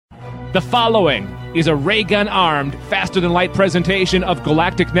The following is a ray gun-armed, faster-than-light presentation of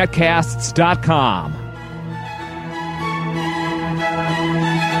GalacticNetcasts.com.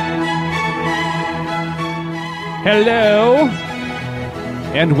 Hello,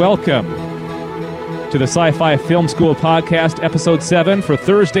 and welcome to the Sci-Fi Film School Podcast, Episode 7 for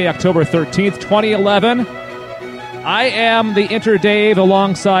Thursday, October 13th, 2011. I am the Inter Dave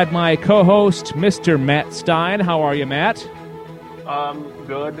alongside my co-host, Mr. Matt Stein. How are you, Matt?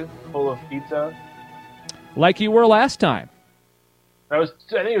 Good. Full of pizza. Like you were last time. I think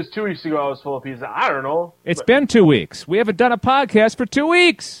it was 2 weeks ago I was full of pizza. I don't know. It's been 2 weeks. We haven't done a podcast for 2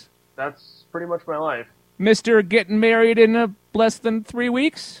 weeks. That's pretty much my life. Mr. Getting married in less than 3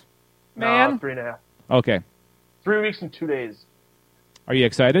 weeks? Man? No, 3.5. Okay. 3 weeks and 2 days. Are you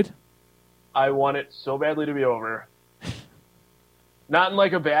excited? I want it so badly to be over. Not in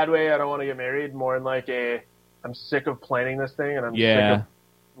like a bad way, I don't want to get married. More in like I'm sick of planning this thing and I'm sick of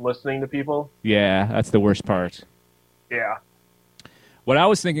listening to people. Yeah, that's the worst part. Yeah. What I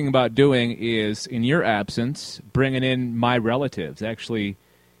was thinking about doing is, in your absence, bringing in my relatives, actually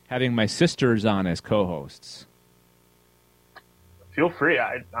having my sisters on as co-hosts. Feel free.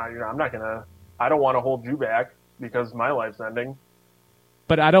 I'm not going to... I don't want to hold you back because my life's ending.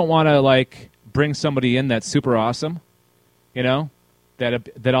 But I don't want to, bring somebody in that's super awesome, you know?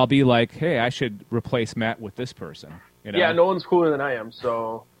 That I'll be like, hey, I should replace Matt with this person. You know? Yeah, no one's cooler than I am,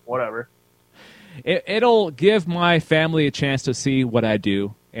 so whatever. It'll give my family a chance to see what I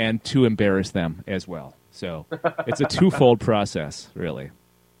do and to embarrass them as well. So it's a twofold process, really.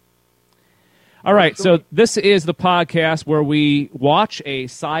 All right, so this is the podcast where we watch a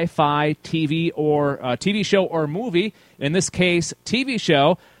sci-fi TV show or movie. In this case, TV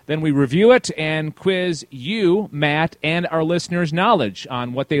show. Then we review it and quiz you, Matt, and our listeners' knowledge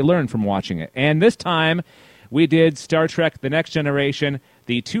on what they learned from watching it. And this time, we did Star Trek The Next Generation,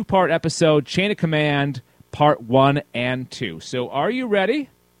 the two-part episode, Chain of Command, Part 1 and 2. So are you ready?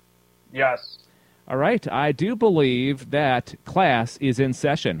 Yes. All right. I do believe that class is in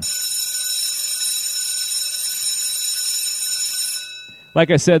session.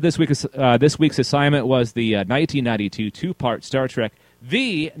 Like I said, this week's assignment was the 1992 two-part Star Trek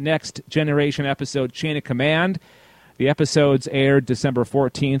The Next Generation episode, Chain of Command. The episodes aired December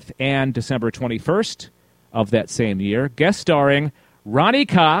 14th and December 21st of that same year. Guest starring Ronnie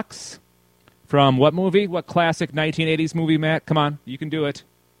Cox from what movie? What classic 1980s movie, Matt? Come on, you can do it.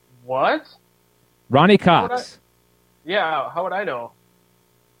 What? Ronnie Cox. How would I know?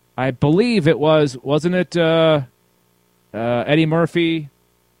 I believe it wasn't it Eddie Murphy,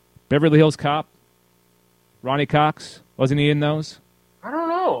 Beverly Hills Cop, Ronnie Cox? Wasn't he in those? I don't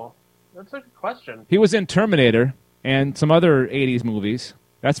know. That's a good question. He was in Terminator and some other 80s movies.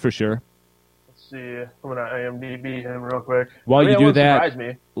 That's for sure. Let's see. I'm going to IMDb him real quick. While you do that,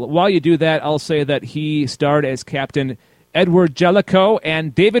 me. I'll say that he starred as Captain Edward Jellicoe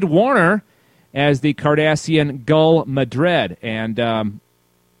and David Warner as the Cardassian Gul Madred. And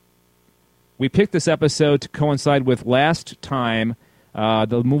we picked this episode to coincide with last time,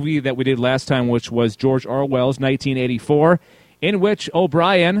 the movie that we did last time, which was George Orwell's 1984, in which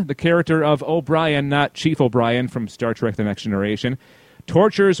O'Brien, the character of O'Brien, not Chief O'Brien from Star Trek The Next Generation,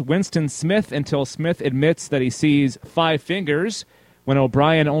 tortures Winston Smith until Smith admits that he sees 5 fingers when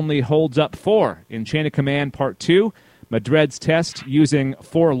O'Brien only holds up 4. In Chain of Command Part 2, Madred's test using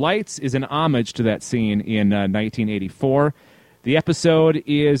 4 lights is an homage to that scene in 1984. The episode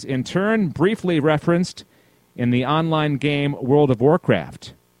is, in turn, briefly referenced in the online game World of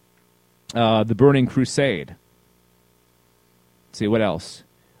Warcraft, The Burning Crusade. Let's see, what else?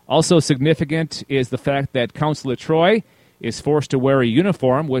 Also significant is the fact that Counselor Troy is forced to wear a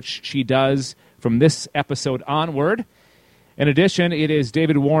uniform, which she does from this episode onward. In addition, it is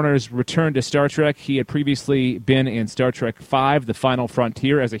David Warner's return to Star Trek. He had previously been in Star Trek V, The Final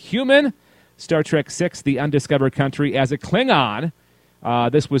Frontier, as a human, Star Trek VI, The Undiscovered Country, as a Klingon.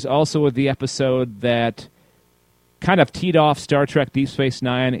 This was also the episode that kind of teed off Star Trek Deep Space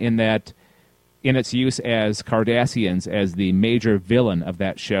Nine in its use as Cardassians as the major villain of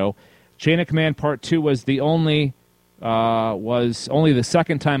that show. Chain of Command Part 2 was only the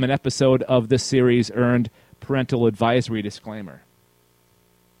second time an episode of this series earned parental advisory disclaimer.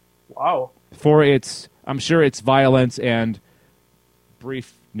 Wow. For I'm sure its violence and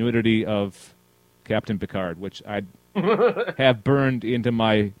brief nudity of Captain Picard, which I have burned into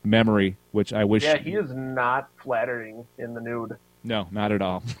my memory, which I wish... Yeah, he is not flattering in the nude. No, not at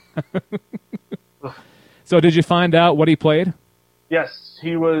all. So did you find out what he played? Yes,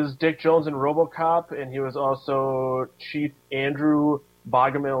 he was Dick Jones in RoboCop, and he was also Chief Andrew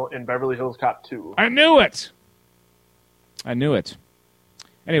Bogomil in Beverly Hills Cop 2. I knew it!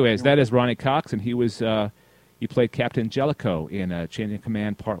 Anyways, that is Ronnie Cox, and he played Captain Jellicoe in Chain of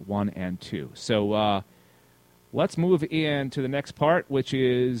Command Part 1 and 2. So let's move into the next part, which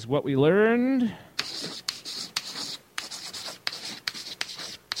is what we learned.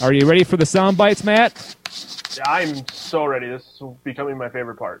 Are you ready for the sound bites, Matt? I'm so ready. This is becoming my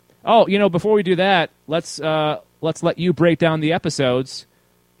favorite part. Oh, before we do that, let's let you break down the episodes.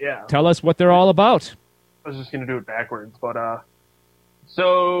 Yeah. Tell us what they're all about. I was just going to do it backwards, but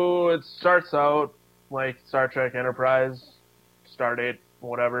so it starts out like Star Trek Enterprise, Stardate,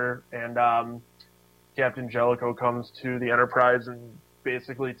 whatever, and Captain Jellicoe comes to the Enterprise and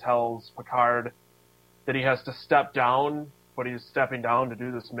basically tells Picard that he has to step down, but he's stepping down to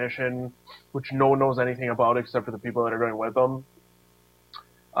do this mission, which no one knows anything about except for the people that are going with him.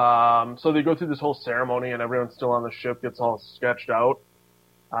 So they go through this whole ceremony, and everyone still on the ship gets all sketched out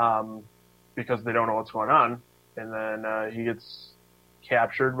because they don't know what's going on. And then he gets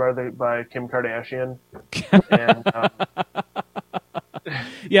captured by Kim Kardashian. And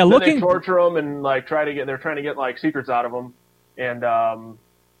yeah, they torture him and they're trying to get secrets out of him. And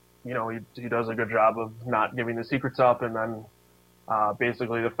he does a good job of not giving the secrets up, and then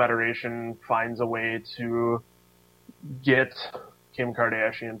basically the Federation finds a way to get Kim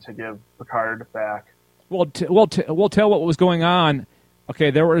Kardashian to give Picard back. We'll tell what was going on.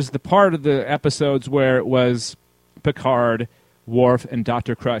 Okay, there was the part of the episodes where it was Picard, Worf, and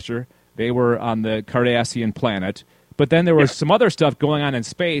Dr. Crusher. They were on the Cardassian planet. But then there was some other stuff going on in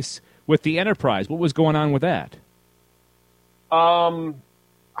space with the Enterprise. What was going on with that? Man,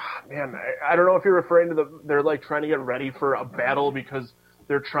 I don't know if you're referring to they're trying to get ready for a battle because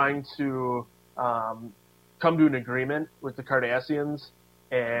they're trying to come to an agreement with the Cardassians,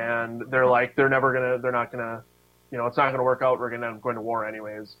 and they're not gonna, it's not gonna work out. We're gonna end up going to war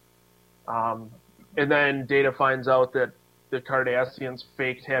anyways. And then Data finds out that the Cardassians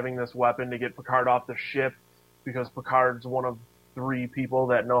faked having this weapon to get Picard off the ship because Picard's one of 3 people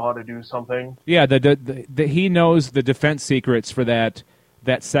that know how to do something. Yeah, he knows the defense secrets for that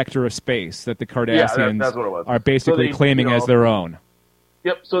sector of space that the Cardassians that's what it was. are basically claiming as their own.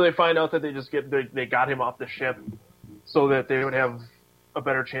 Yep, so they find out that they got him off the ship so that they would have a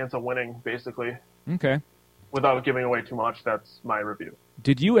better chance of winning, basically. Okay. Without giving away too much, that's my review.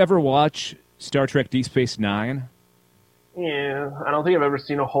 Did you ever watch Star Trek Deep Space Nine? Yeah, I don't think I've ever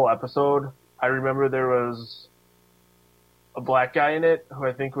seen a whole episode. I remember there was a black guy in it who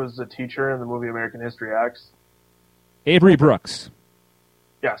I think was a teacher in the movie American History X. Avery Brooks.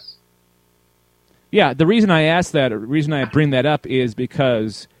 Yes. Yeah, the reason I bring that up is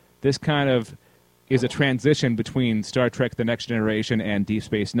because this kind of is a transition between Star Trek The Next Generation and Deep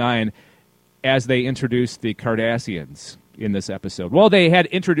Space Nine as they introduce the Cardassians in this episode. Well, they had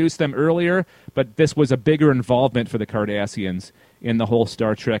introduced them earlier, but this was a bigger involvement for the Cardassians in the whole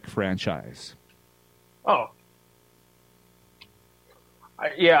Star Trek franchise. Oh.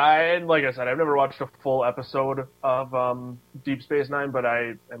 Like I said, I've never watched a full episode of Deep Space Nine, but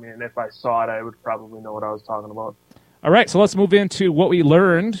I mean, if I saw it, I would probably know what I was talking about. All right, so let's move into what we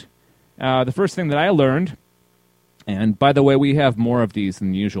learned. The first thing that I learned, and by the way, we have more of these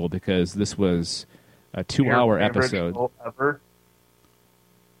than usual because this was a 2-hour episode. Ever?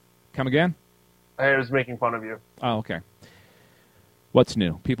 Come again? I was making fun of you. Oh, okay. What's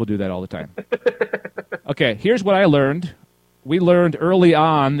new? People do that all the time. Okay, here's what I learned. We learned early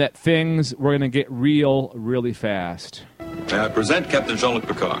on that things were going to get real really fast. Present Captain Jean-Luc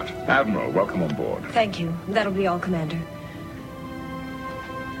Picard. Admiral, welcome on board. Thank you. That'll be all, Commander.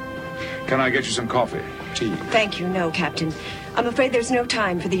 Can I get you some coffee? Tea? Thank you. No, Captain. I'm afraid there's no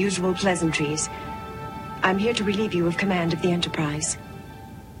time for the usual pleasantries. I'm here to relieve you of command of the Enterprise.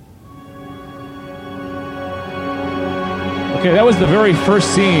 Okay, that was the very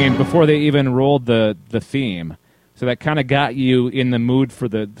first scene before they even rolled the theme. So that kind of got you in the mood for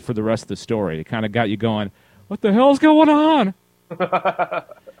the rest of the story. It kind of got you going, what the hell's going on?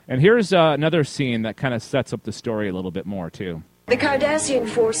 And here's another scene that kind of sets up the story a little bit more, too. The Cardassian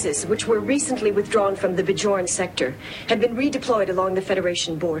forces, which were recently withdrawn from the Bajoran sector, had been redeployed along the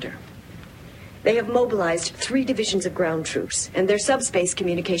Federation border. They have mobilized 3 divisions of ground troops, and their subspace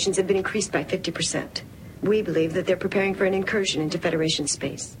communications have been increased by 50%. We believe that they're preparing for an incursion into Federation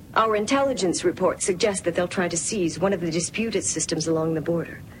space. Our intelligence reports suggest that they'll try to seize one of the disputed systems along the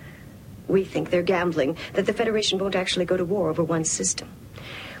border. We think they're gambling that the Federation won't actually go to war over one system.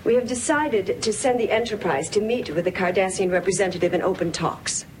 We have decided to send the Enterprise to meet with the Cardassian representative in open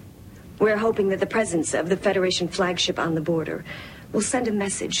talks. We're hoping that the presence of the Federation flagship on the border will send a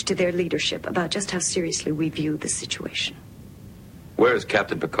message to their leadership about just how seriously we view the situation. Where is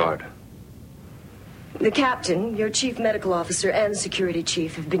Captain Picard? The captain, your chief medical officer, and security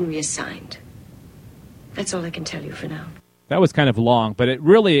chief have been reassigned. That's all I can tell you for now. That was kind of long, but it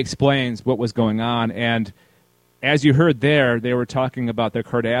really explains what was going on. And as you heard there, they were talking about the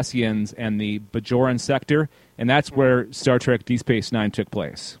Cardassians and the Bajoran sector, and that's where Star Trek Deep Space Nine took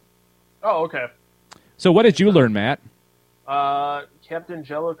place. Oh, okay. So what did you learn, Matt? Captain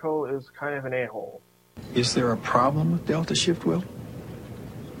Jellicoe is kind of an a-hole. Is there a problem with Delta Shift, Will?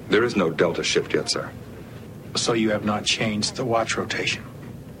 There is no Delta Shift yet, sir. So you have not changed the watch rotation?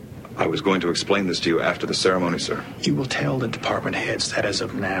 I was going to explain this to you after the ceremony, sir. You will tell the department heads that as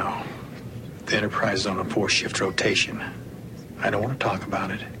of now, the Enterprise is on a 4-shift rotation. I don't want to talk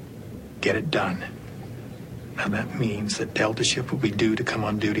about it. Get it done. Now that means that Delta Shift will be due to come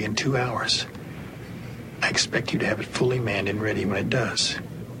on duty in 2 hours. I expect you to have it fully manned and ready when it does.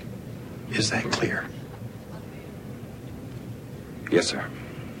 Is that clear? Yes, sir.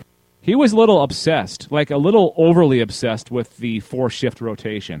 He was a little obsessed, like a little overly obsessed with the 4-shift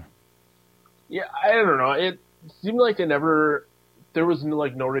rotation. Yeah, I don't know. It seemed like there was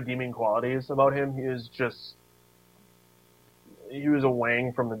no redeeming qualities about him. He was a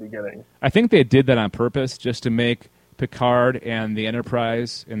wang from the beginning. I think they did that on purpose, just to make Picard and the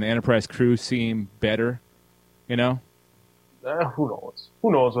Enterprise crew seem better, you know? Who knows?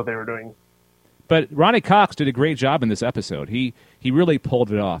 Who knows what they were doing? But Ronnie Cox did a great job in this episode. He really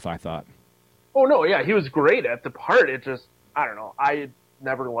pulled it off, I thought. Oh, no, yeah, he was great at the part. It just, I don't know. I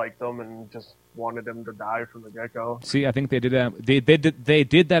never liked him and just wanted him to die from the get-go. See, I think they did that. They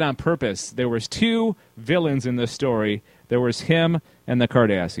did that on purpose. There was 2 villains in this story. There was him and the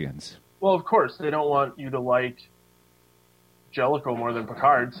Cardassians. Well, of course, they don't want you to like Jellicoe more than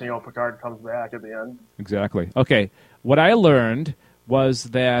Picard, so Picard comes back at the end. Exactly. Okay, what I learned was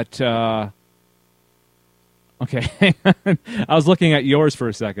that... Okay, hang on. I was looking at yours for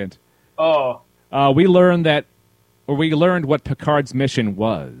a second. Oh. We learned what Picard's mission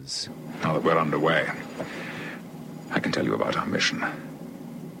was. Now that we're underway, I can tell you about our mission.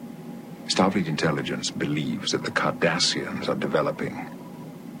 Starfleet intelligence believes that the Cardassians are developing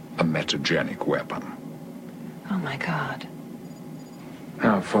a metagenic weapon. Oh, my God.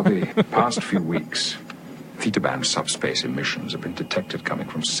 Now, for the past few weeks, theta-band subspace emissions have been detected coming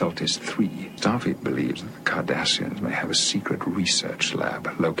from Celtis 3. Starfleet believes that the Cardassians may have a secret research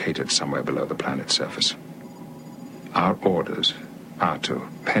lab located somewhere below the planet's surface. Our orders are to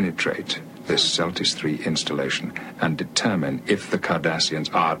penetrate this Celtis 3 installation and determine if the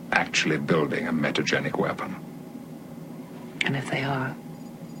Cardassians are actually building a metagenic weapon. And if they are?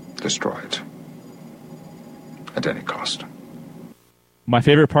 Destroy it. At any cost. My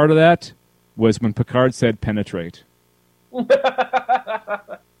favorite part of that was when Picard said penetrate.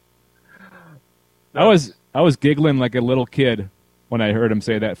 I was giggling like a little kid when I heard him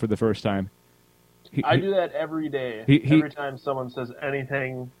say that for the first time. I do that every day. Every time someone says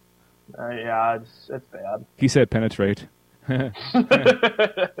anything, it's bad. He said penetrate. All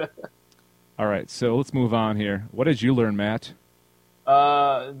right, so let's move on here. What did you learn, Matt?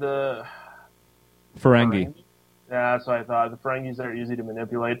 The Ferengi. Yeah, that's what I thought. The Ferengis are easy to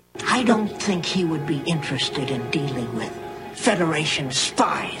manipulate. I don't think he would be interested in dealing with Federation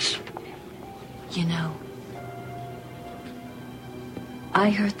spies. You know, I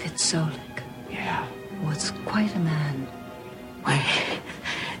heard that Solek was quite a man. Why,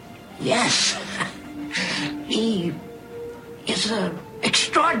 yes. He is an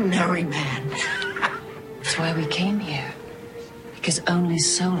extraordinary man. That's why we came here. Because only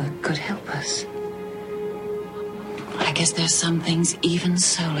Solek could help us. I guess there's some things even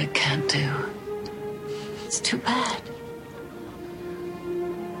Solek can't do. It's too bad.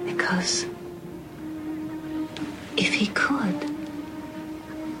 Because if he could,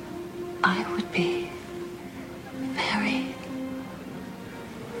 I would be very,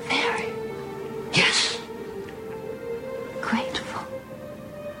 very, yes, grateful.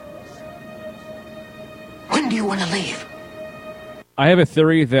 When do you want to leave? I have a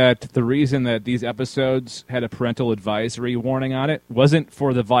theory that the reason that these episodes had a parental advisory warning on it wasn't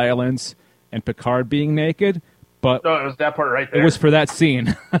for the violence and Picard being naked, but no, it was that part right there. It was for that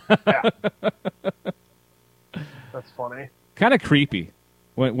scene. Yeah. That's funny. Kind of creepy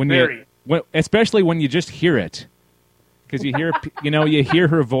especially when you just hear it, because you hear you hear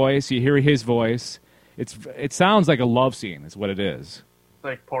her voice, you hear his voice. It sounds like a love scene, is what it is. It's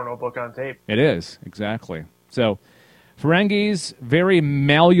like porno book on tape. It is, exactly. So, Ferengis, very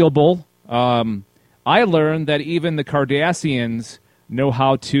malleable. I learned that even the Cardassians know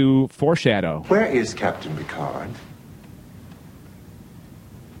how to foreshadow. Where is Captain Picard?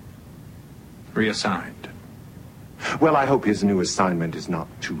 Reassigned. Well, I hope his new assignment is not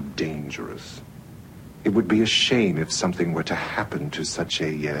too dangerous. It would be a shame if something were to happen to such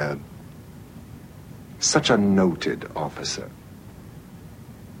a noted officer.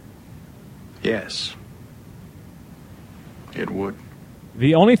 Yes. It would.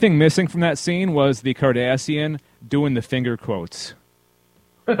 The only thing missing from that scene was the Cardassian doing the finger quotes.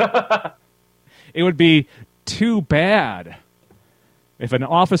 It would be too bad if an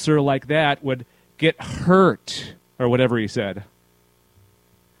officer like that would get hurt, or whatever he said.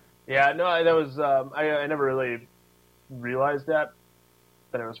 Yeah, no, that was, I never really realized that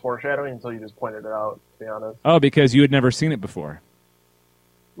it was foreshadowing until you just pointed it out, to be honest. Oh, because you had never seen it before.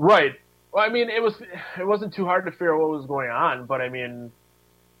 Right. Well, I mean, it wasn't too hard to figure out what was going on, but I mean,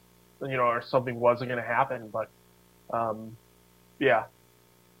 or something wasn't going to happen, but, yeah.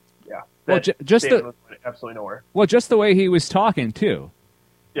 Well, just was absolutely nowhere. Well, just the way he was talking too.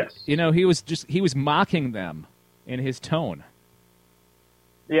 Yes. He was mocking them in his tone.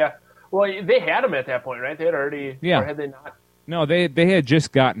 Yeah. Well, they had him at that point, right? They had already. Yeah. Or had they not? No, they had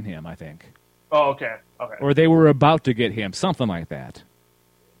just gotten him, I think. Oh, okay. Or they were about to get him, something like that.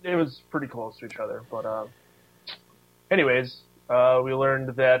 It was pretty close to each other, but anyways, we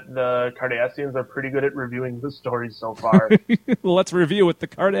learned that the Cardassians are pretty good at reviewing the stories so far. Let's review with the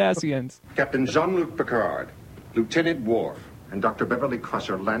Cardassians. Captain Jean-Luc Picard, Lieutenant Worf, and Dr. Beverly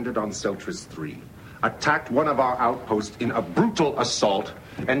Crusher landed on Celtris 3, attacked one of our outposts in a brutal assault,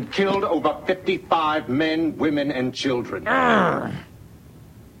 and killed over 55 men, women, and children.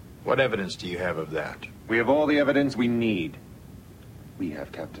 What evidence do you have of that? We have all the evidence we need. We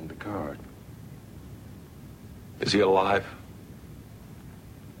have Captain Picard. Is he alive?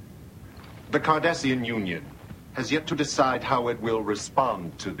 The Cardassian Union has yet to decide how it will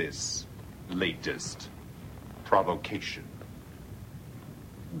respond to this latest provocation.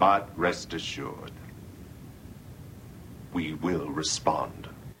 But rest assured, we will respond.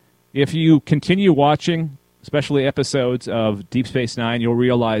 If you continue watching, especially episodes of Deep Space Nine, you'll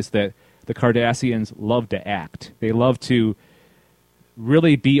realize that the Cardassians love to act. They love to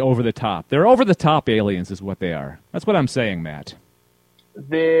really be over the top. They're over the top aliens is what they are. That's what I'm saying, Matt.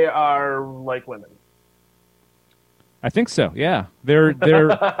 They are like women. I think so, yeah. They're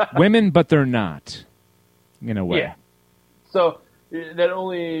women, but they're not, in a way. Yeah. So that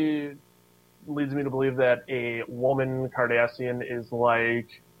only leads me to believe that a woman Cardassian is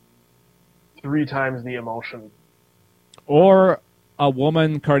like 3 times the emotion. Or a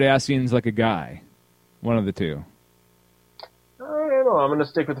woman Cardassian's like a guy. One of the two. I don't know. I'm going to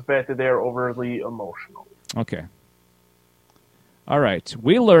stick with the fact that they are overly emotional. Okay. All right.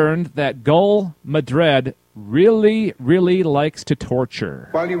 We learned that Gul Madred really, really likes to torture.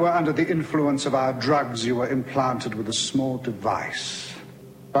 While you were under the influence of our drugs, you were implanted with a small device.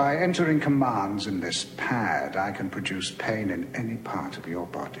 By entering commands in this pad, I can produce pain in any part of your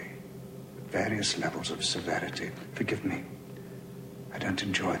body, at various levels of severity. Forgive me. I don't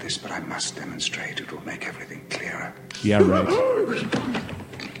enjoy this, but I must demonstrate. It will make everything clearer. Yeah, right.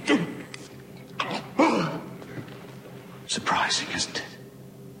 Surprising, isn't it?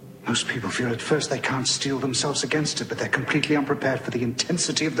 Most people feel at first they can't steel themselves against it, but they're completely unprepared for the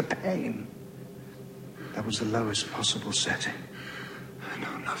intensity of the pain. That was the lowest possible setting. I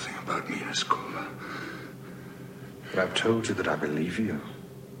know nothing about Minas Kova. But I've told you that I believe you.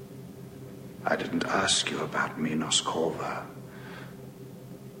 I didn't ask you about Minos Kova.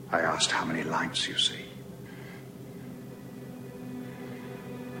 I asked how many lights you see.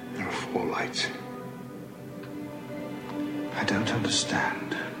 There are 4 lights. I don't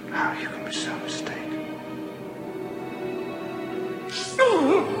understand how you can be so mistaken.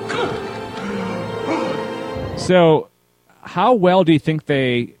 So, how well do you think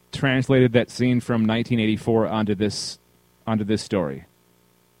they translated that scene from 1984 onto this story?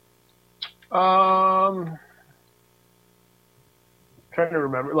 Trying to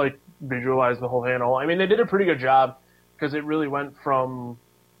remember, like, visualize the whole panel. I mean, they did a pretty good job because it really went from,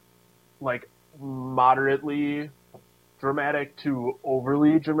 like, moderately dramatic to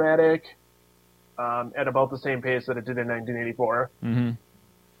overly dramatic at about the same pace that it did in 1984.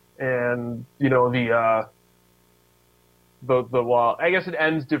 Mm-hmm. And, the well, I guess it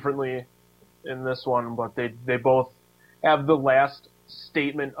ends differently in this one, but they both have the last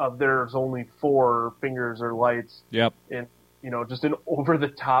statement of there's only 4 fingers or lights. Yep. And, just an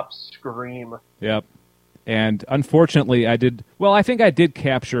over-the-top scream. Yep. And unfortunately, I think I did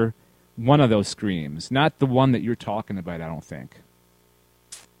capture one of those screams. Not the one that you're talking about, I don't think.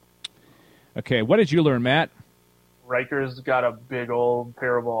 Okay, what did you learn, Matt? Riker's got a big old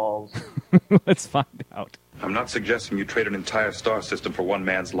pair of balls. Let's find out. I'm not suggesting you trade an entire star system for one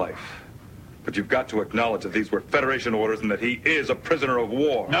man's life. But you've got to acknowledge that these were Federation orders and that he is a prisoner of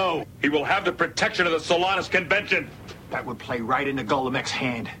war. No. He will have the protection of the Solanas Convention. That would play right into Golemek's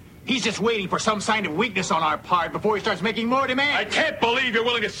hand. He's just waiting for some sign of weakness on our part before he starts making more demands. I can't believe you're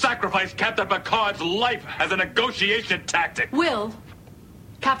willing to sacrifice Captain Picard's life as a negotiation tactic. Will,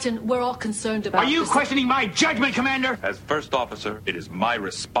 Captain, we're all concerned about Are you questioning my judgment, Commander? As first officer, it is my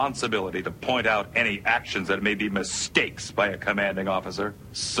responsibility to point out any actions that may be mistakes by a commanding officer,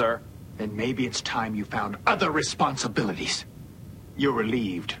 sir. Then maybe it's time you found other responsibilities. You're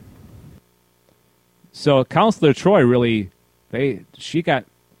relieved. So Counselor Troy really, she got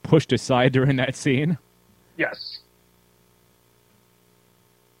pushed aside during that scene. Yes.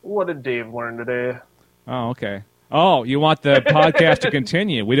 What did Dave learn today? Oh, okay. Oh, you want the podcast to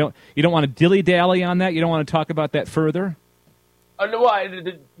continue? You don't want to dilly-dally on that? You don't want to talk about that further?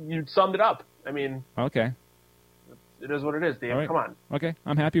 No, you summed it up. I mean, okay. It is what it is, Dave. Right. Come on. Okay,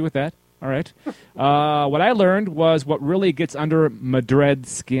 I'm happy with that. All right. What I learned was what really gets under Madred's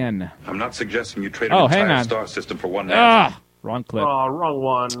skin. I'm not suggesting you trade an hang entire on. star system for one man. Wrong clip. Oh, wrong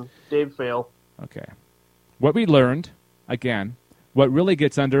one. Dave fail. Okay. What we learned, again, what really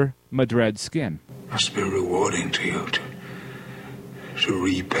gets under Madred's skin. Must be rewarding to you to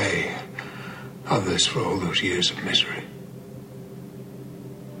repay others for all those years of misery.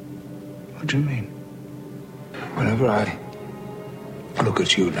 What do you mean? Whenever I look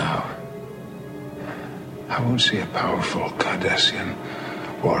at you now, I won't see a powerful Cardassian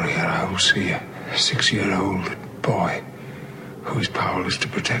warrior. I will see a 6-year-old boy who is powerless to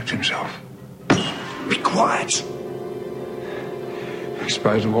protect himself. Be quiet. In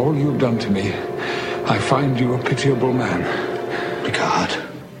spite of all you've done to me, I find you a pitiable man. Picard,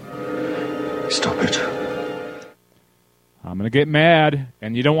 stop it. I'm going to get mad,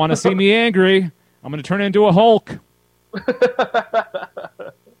 and you don't want to see me angry. I'm going to turn into a Hulk.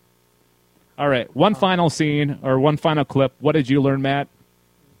 All right, one final scene, or one final clip. What did you learn, Matt?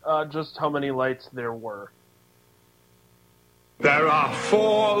 Just how many lights there were. There are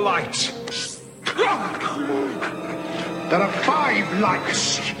 4 lights. There are 5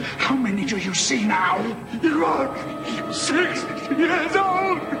 lights. How many do you see now? You are 6 years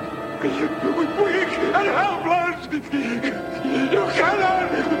old. Weak and helpless. You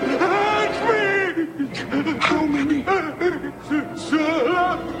cannot hurt me. How many?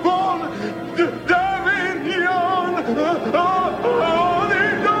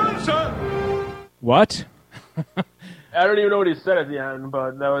 What? I don't even know what he said at the end,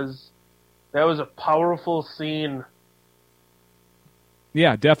 but that was a powerful scene.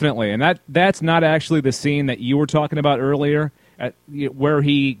 Yeah, definitely. And that's not actually the scene that you were talking about earlier, where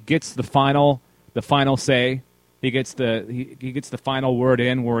he gets the final say. He gets the final word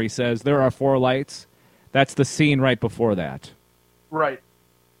in where he says there are 4 lights. That's the scene right before that. Right.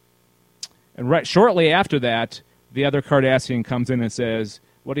 And right shortly after that, the other Cardassian comes in and says,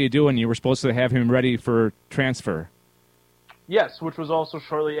 "What are you doing? You were supposed to have him ready for transfer." Yes, which was also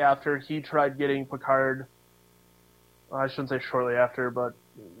shortly after he tried getting Picard. I shouldn't say shortly after, but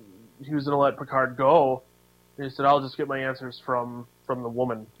he was going to let Picard go. And he said, "I'll just get my answers from the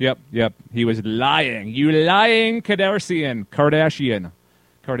woman." Yep. He was lying. You lying Cardassian.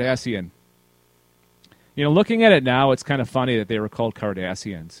 You know, looking at it now, it's kind of funny that they were called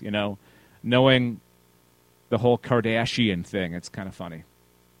Cardassians. You know, knowing the whole Kardashian thing, it's kind of funny.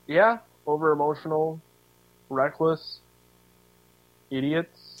 Yeah, over-emotional, reckless,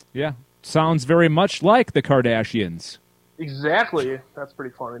 idiots. Yeah, sounds very much like the Kardashians. Exactly. That's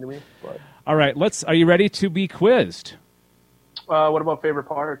pretty funny to me. But. All right, are you ready to be quizzed? What about favorite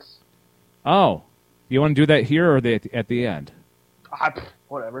parts? Oh, you want to do that here or at the end?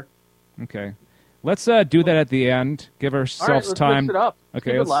 Whatever. Okay. Let's do that at the end. Give ourselves let's time. Mix it up.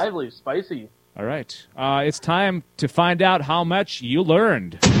 Okay, keep it lively, spicy. All right. It's time to find out how much you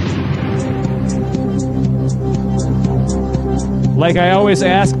learned. Like I always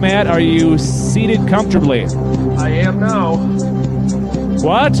ask, Matt, are you seated comfortably? I am now.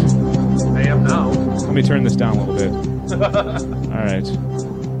 What? I am now. Let me turn this down a little bit. All right.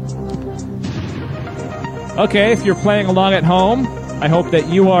 Okay, if you're playing along at home, I hope that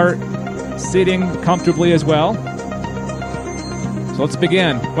you are sitting comfortably as well. So let's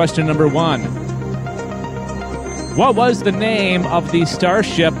begin. Question number 1. What was the name of the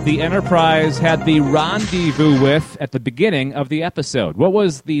starship the Enterprise had the rendezvous with at the beginning of the episode? What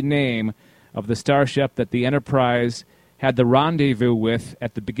was the name of the starship that the Enterprise had the rendezvous with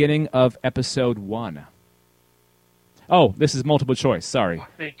at the beginning of episode 1? Oh, this is multiple choice. Sorry. Oh,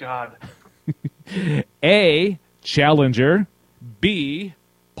 thank God. A, Challenger, B,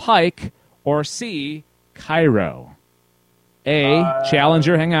 Pike, or C, Cairo? A,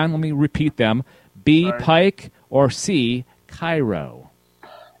 Challenger, hang on, let me repeat them. B, Pike, or C, Cairo?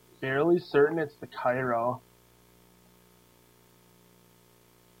 fairly certain it's the Cairo.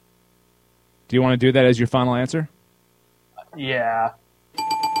 Do you want to do that as your final answer? Yeah.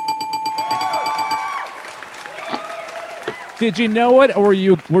 Did you know it, or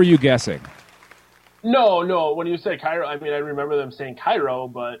were you guessing? No. When you say Cairo, I mean, I remember them saying Cairo,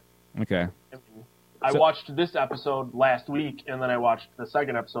 but Okay. I watched this episode last week, and then I watched the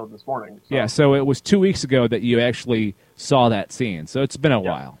second episode this morning. So. Yeah, so it was 2 weeks ago that you actually saw that scene, so it's been a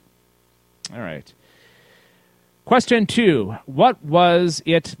while. All right. Question 2. What was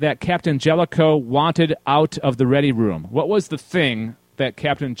it that Captain Jellicoe wanted out of the ready room? What was the thing that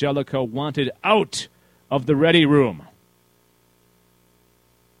Captain Jellicoe wanted out of the ready room?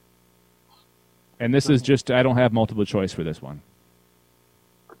 And this is just, I don't have multiple choice for this one.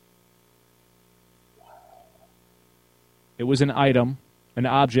 It was an item, an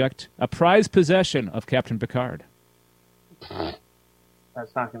object, a prized possession of Captain Picard.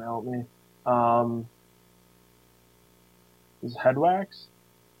 That's not going to help me. Is head wax?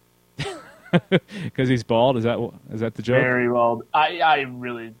 Because he's bald? Is that the joke? Very bald. I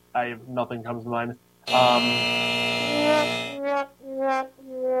have nothing comes to mind.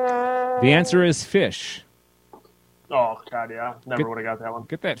 The answer is fish. Oh, God, yeah. Never would have got that one.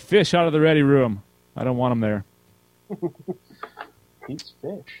 Get that fish out of the ready room. I don't want him there. He's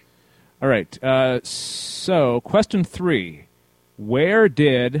fish. All right. So, question 3. Where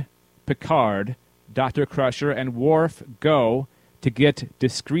did Picard, Dr. Crusher, and Worf go to get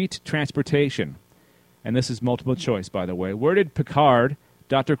discreet transportation? And this is multiple choice, by the way. Where did Picard,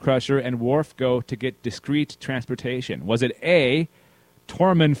 Dr. Crusher, and Worf go to get discreet transportation? Was it A,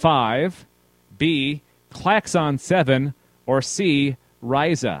 Tormund 5, B, Klaxon 7, or C,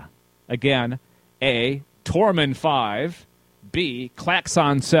 Ryza? Again, A, Tormund 5, B,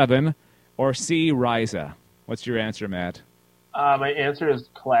 Klaxon 7, or C, Ryza? What's your answer, Matt? My answer is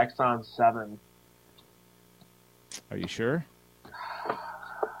Klaxon 7. Are you sure? I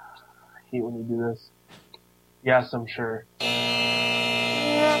hate when you do this. Yes, I'm sure. 5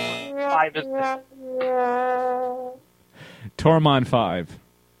 is Tormund 5.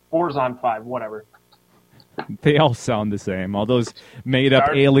 4's on 5, whatever. They all sound the same. All those made-up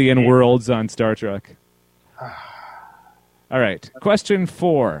alien worlds on Star Trek. All right. Question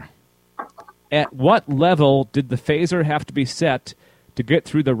 4. At what level did the phaser have to be set to get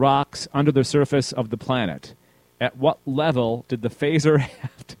through the rocks under the surface of the planet? At what level did the phaser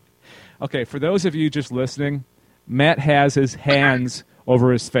have to... Okay, for those of you just listening, Matt has his hands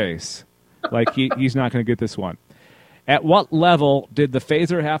over his face. Like he's not going to get this one. At what level did the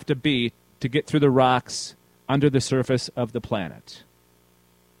phaser have to be to get through the rocks under the surface of the planet?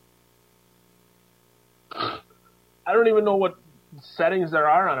 I don't even know what settings there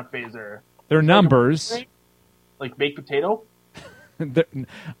are on a phaser. They're numbers. Like baked potato?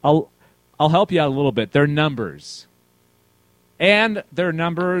 I'll help you out a little bit. They're numbers. And they're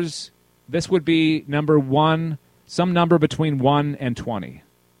numbers, this would be number 1, some number between 1 and 20.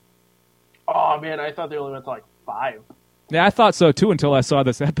 Oh, man, I thought they only went to like 5. Yeah, I thought so too until I saw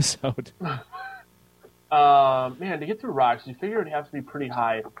this episode. Man, to get through rocks, you figure it'd have to be pretty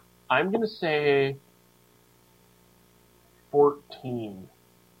high. I'm going to say 14.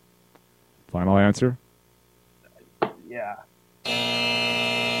 Final answer? Yeah.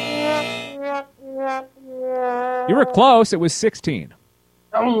 You were close. It was 16.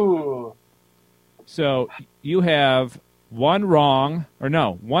 Oh. So you have 1 wrong, or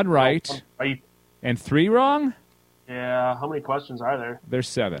no, 1 right, and 3 wrong? Yeah, how many questions are there? There's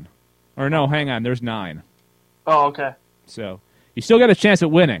 7. Or no, hang on, there's 9. Oh, okay. So you still got a chance at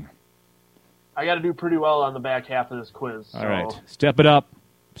winning. I got to do pretty well on the back half of this quiz. All right, step it up.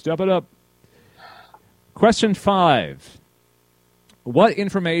 Step it up. Question 5. What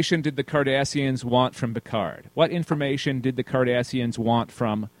information did the Cardassians want from Picard? What information did the Cardassians want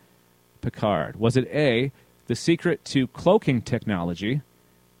from Picard? Was it A, the secret to cloaking technology,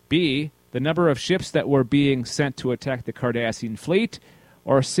 B, the number of ships that were being sent to attack the Cardassian fleet,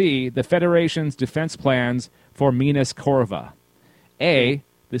 or C, the Federation's defense plans for Minas Corva? A,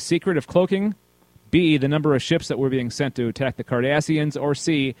 the secret of cloaking, B, the number of ships that were being sent to attack the Cardassians, or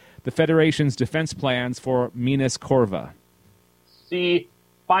C, the Federation's defense plans for Minas Corva? C,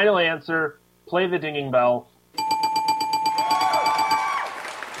 final answer, play the dinging bell.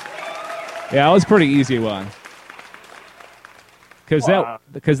 Yeah, that was a pretty easy one.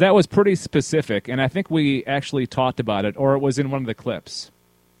 Because that was pretty specific, and I think we actually talked about it, or it was in one of the clips.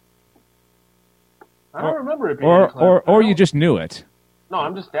 I don't remember it being in a clip. Or you just knew it. No,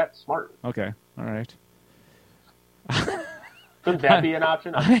 I'm just that smart. Okay, all right. Couldn't that be an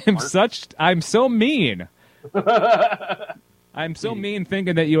option? I'm so mean. I'm so mean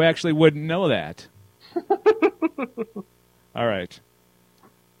thinking that you actually wouldn't know that. All right.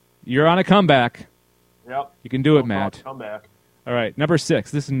 You're on a comeback. Yep. You can do it, Matt. Comeback. All right, number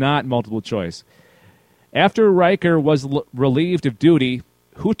 6. This is not multiple choice. After Riker was relieved of duty,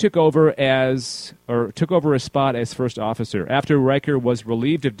 who took over a spot as first officer? After Riker was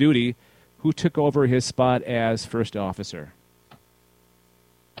relieved of duty, who took over his spot as first officer?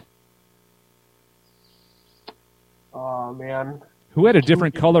 Oh, man. Who had a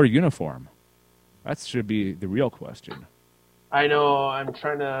different color uniform? That should be the real question. I know. I'm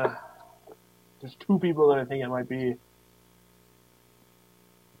trying to... There's 2 people that I think it might be.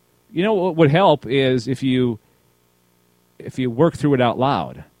 You know what would help is if you work through it out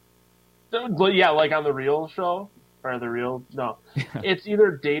loud. Yeah, like on the real show? Or the real... No. It's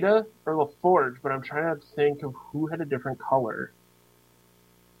either Data or LaForge, but I'm trying to think of who had a different color.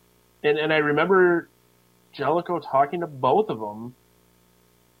 And I remember Jellicoe talking to both of them.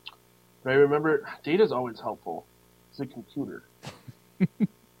 But I remember... Data's always helpful. It's a computer.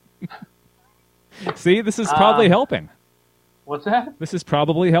 See, this is probably helping. What's that? This is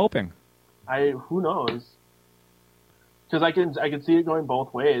probably helping. Who knows? Because I can see it going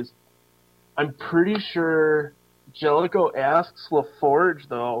both ways. I'm pretty sure Jellicoe asks LaForge,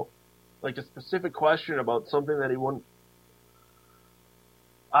 though, like a specific question about something that he wouldn't...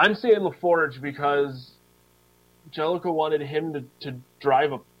 I'm saying LaForge because Jellicoe wanted him to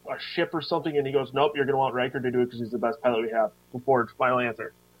drive a ship or something, and he goes, nope, you're going to want Riker to do it because he's the best pilot we have. LaForge, final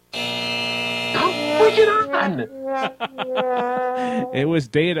answer. Push it on! It was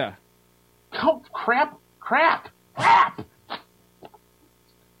Data. Oh, crap!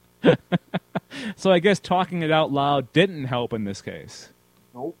 So I guess talking it out loud didn't help in this case.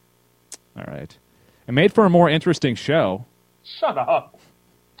 Nope. All right. It made for a more interesting show. Shut up.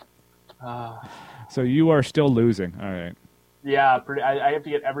 So you are still losing. All right. Yeah, I have to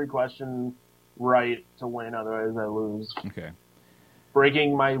get every question right to win, otherwise I lose. Okay.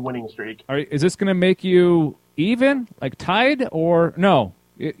 Breaking my winning streak. All right. Is this going to make you even, like tied, or no?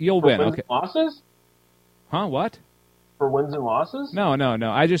 You'll win. Wins Okay. and losses? Huh? What? For wins and losses? No.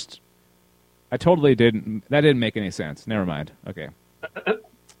 I totally didn't. That didn't make any sense. Never mind. Okay.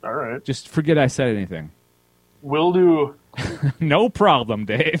 All right. Just forget I said anything. Will do. No problem,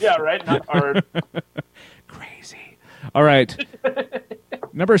 Dave. Yeah, right? Not hard. Crazy. All right.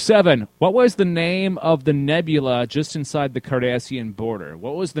 Number 7. What was the name of the nebula just inside the Cardassian border?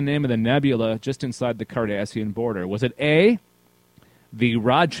 What was the name of the nebula just inside the Cardassian border? Was it A, the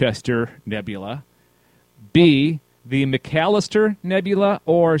Rochester Nebula, B, the McAllister Nebula,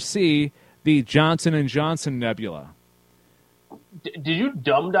 or C, the Johnson & Johnson Nebula? Did you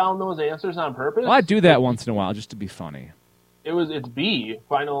dumb down those answers on purpose? Well, I do that once in a while just to be funny. It's B,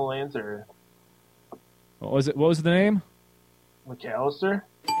 final answer. What was it? What was the name? McAllister.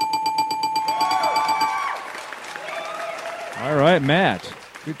 All right, Matt.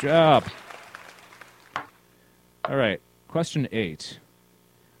 Good job. All right, question 8.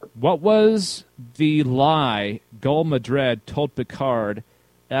 What was the lie Gul Madred told Picard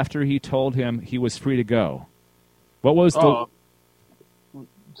after he told him he was free to go? What was the...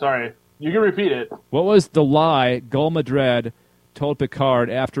 Sorry, you can repeat it. What was the lie Gul Madred told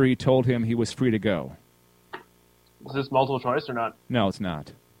Picard after he told him he was free to go? Is this multiple choice or not? No, it's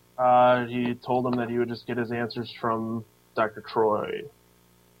not. He told him that he would just get his answers from Dr. Troy.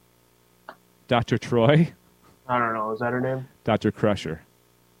 Dr. Troy? I don't know. Is that her name? Dr. Crusher.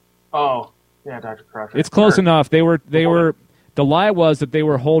 Oh, yeah, Dr. Crusher. It's close enough. They were. The lie was that they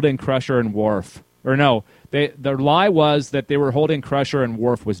were holding Crusher and Worf. Or no, the lie was that they were holding Crusher and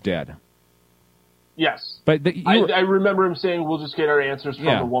Worf was dead. Yes. But I remember him saying, we'll just get our answers from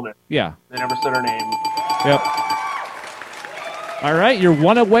the woman. Yeah. They never said her name. Yep. All right, you're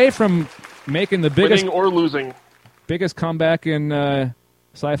one away from making the biggest... Winning or losing. Biggest comeback in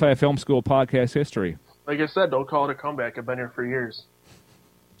Sci-Fi Film School podcast history. Like I said, don't call it a comeback. I've been here for years.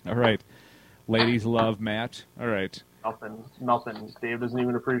 All right. Ladies love Matt. All right. Nothing. Dave doesn't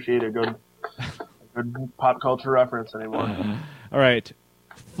even appreciate a good pop culture reference anymore. All right.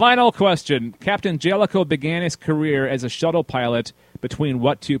 Final question. Captain Jellicoe began his career as a shuttle pilot between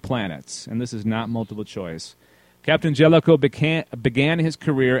what 2 planets? And this is not multiple choice. Captain Jellicoe began his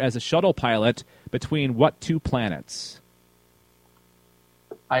career as a shuttle pilot between what 2 planets?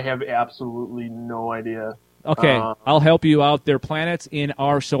 I have absolutely no idea. Okay, I'll help you out. They're planets in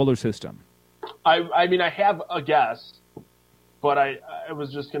our solar system. I mean, I have a guess, but I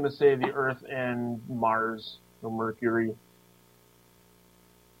was just going to say the Earth and Mars, or Mercury. Is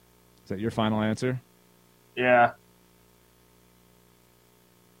that your final answer? Yeah.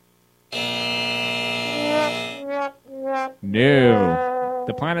 No.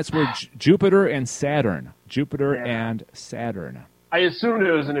 The planets were Jupiter and Saturn. Jupiter and Saturn. I assumed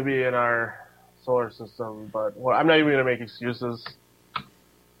it was going to be in our solar system, but I'm not even going to make excuses.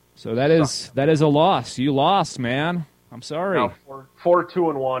 So that is a loss. You lost, man. I'm sorry. No,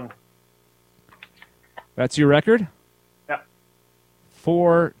 4-2-1. That's your record? Yeah.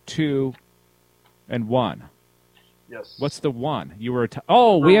 4-2-1. Yes. What's the one? You were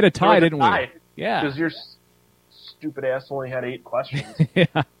we had a tie, didn't we? Yeah. Because your stupid ass only had 8 questions.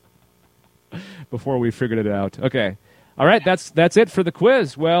 Yeah. Before we figured it out. Okay. All right, that's it for the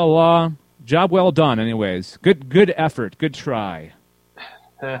quiz. Well, job well done anyways. Good effort. Good try.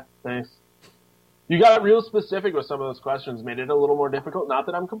 Thanks. You got real specific with some of those questions, made it a little more difficult. Not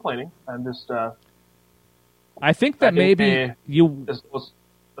that I'm complaining. I'm just I think that maybe you as close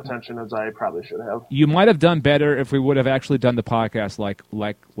attention as I probably should have. You might have done better if we would have actually done the podcast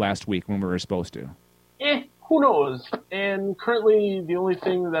like last week when we were supposed to. Who knows? And currently, the only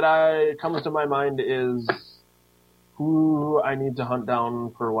thing that comes to my mind is who I need to hunt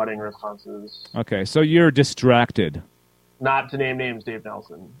down for wedding responses. Okay, so you're distracted. Not to name names, Dave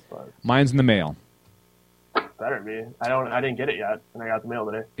Nelson. But mine's in the mail. Better be. I didn't get it yet, and I got the mail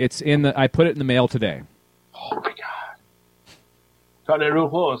today. I put it in the mail today. Oh my god! Cutting it real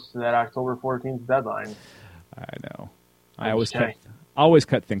close to that October 14th deadline. I know. I always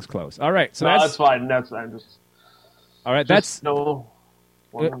cut things close. All right, so that's fine. That's fine. All right,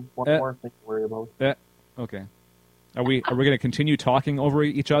 one more thing to worry about. Okay. Are we going to continue talking over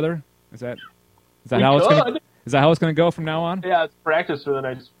each other? Is that how it's going to go from now on? Yeah, it's practice for the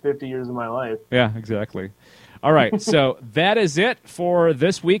next 50 years of my life. Yeah, exactly. All right, so that is it for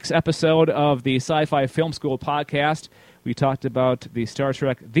this week's episode of the Sci-Fi Film School podcast. We talked about the Star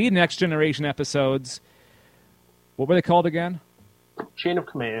Trek The Next Generation episodes. What were they called again? Chain of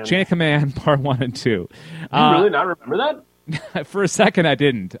Command. Chain of Command, Part 1 and 2. Do you really not remember that? For a second, I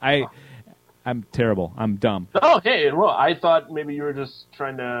didn't. I'm terrible. I'm dumb. Oh, hey, well, I thought maybe you were just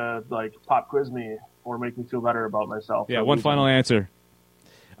trying to pop quiz me or make me feel better about myself. Yeah, one final answer.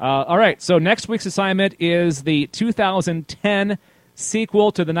 All right, so next week's assignment is the 2010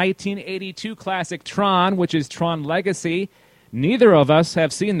 sequel to the 1982 classic Tron, which is Tron Legacy. Neither of us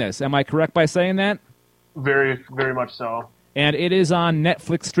have seen this. Am I correct by saying that? Very, very much so. And it is on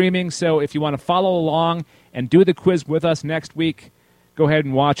Netflix streaming, so if you want to follow along and do the quiz with us next week, go ahead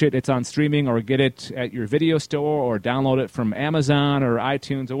and watch it. It's on streaming, or get it at your video store, or download it from Amazon or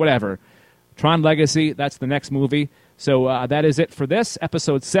iTunes or whatever. Tron Legacy, that's the next movie. So that is it for this,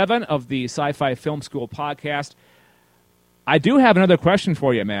 Episode 7 of the Sci-Fi Film School podcast. I do have another question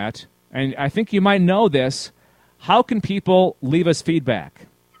for you, Matt, and I think you might know this. How can people leave us feedback?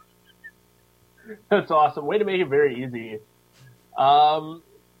 That's awesome. Way to make it very easy.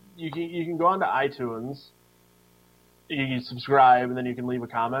 You can go onto iTunes, you can subscribe, and then you can leave a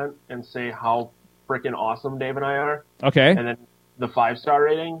comment and say how freaking awesome Dave and I are. Okay. And then the 5-star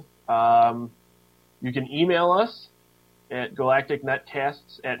rating. You can email us at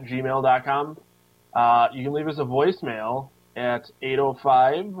galacticnetcasts@gmail.com. You can leave us a voicemail at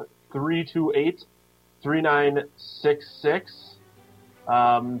 805-328-3966.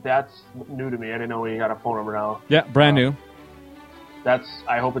 That's new to me. I didn't know we got a phone number now. Yeah, brand new.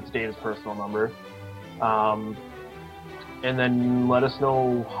 I hope it's Dave's personal number. And then let us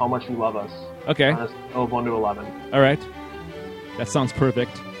know how much you love us. Okay. On a scale of 1 to 11. All right. That sounds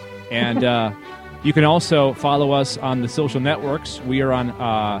perfect. And you can also follow us on the social networks. We are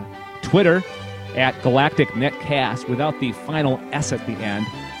on Twitter at Galactic Netcast without the final S at the end.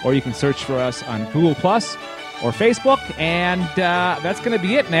 Or you can search for us on Google Plus or Facebook. And that's going to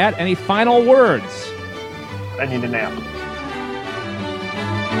be it, Matt. Any final words? I need a nap.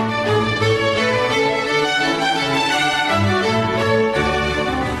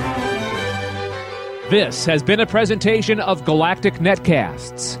 This has been a presentation of Galactic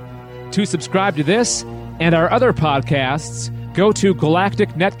Netcasts. To subscribe to this and our other podcasts, go to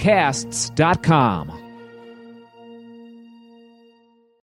galacticnetcasts.com.